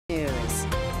News.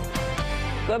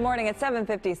 Good morning at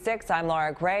 7:56. I'm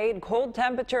Laura Gray. Cold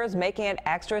temperatures making it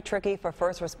extra tricky for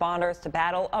first responders to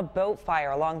battle a boat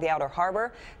fire along the outer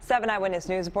harbor. 7 Eyewitness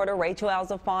News reporter Rachel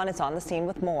Alzafon is on the scene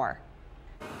with more.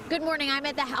 Good morning. I'm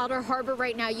at the outer harbor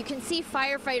right now. You can see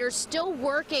firefighters still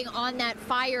working on that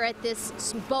fire at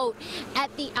this boat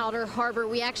at the outer harbor.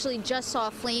 We actually just saw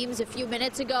flames a few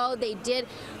minutes ago. They did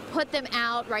put them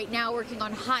out. Right now working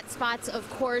on hot spots, of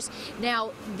course.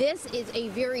 Now this is a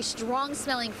very strong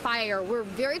smelling fire. We're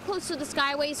very close to the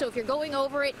skyway, so if you're going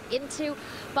over it into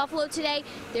Buffalo today,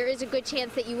 there is a good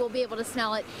chance that you will be able to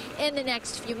smell it in the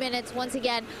next few minutes. Once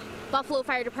again, Buffalo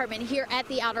Fire Department here at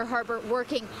the outer harbor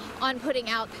working on putting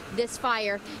out this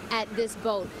fire at this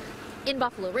boat in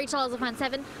Buffalo. Rachel Alzafon,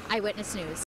 7 Eyewitness News.